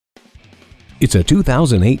It's a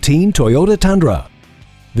 2018 Toyota Tundra.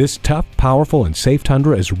 This tough, powerful, and safe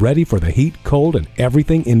Tundra is ready for the heat, cold, and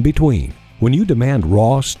everything in between. When you demand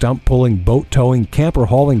raw, stump-pulling, boat-towing,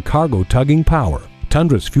 camper-hauling, cargo-tugging power,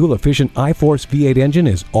 Tundra's fuel-efficient I-Force V8 engine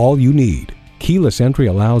is all you need. Keyless entry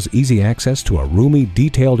allows easy access to a roomy,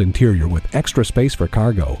 detailed interior with extra space for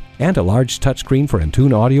cargo and a large touchscreen for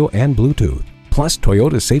in-tune audio and Bluetooth. Plus,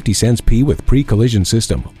 Toyota's Safety Sense P with pre-collision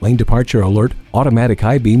system, lane departure alert, automatic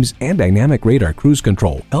high beams, and dynamic radar cruise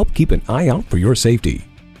control help keep an eye out for your safety.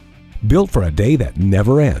 Built for a day that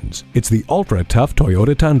never ends, it's the ultra-tough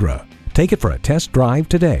Toyota Tundra. Take it for a test drive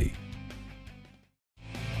today.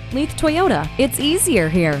 Leith Toyota, it's easier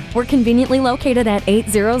here. We're conveniently located at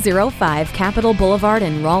 8005 Capital Boulevard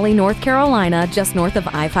in Raleigh, North Carolina, just north of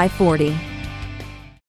I-540.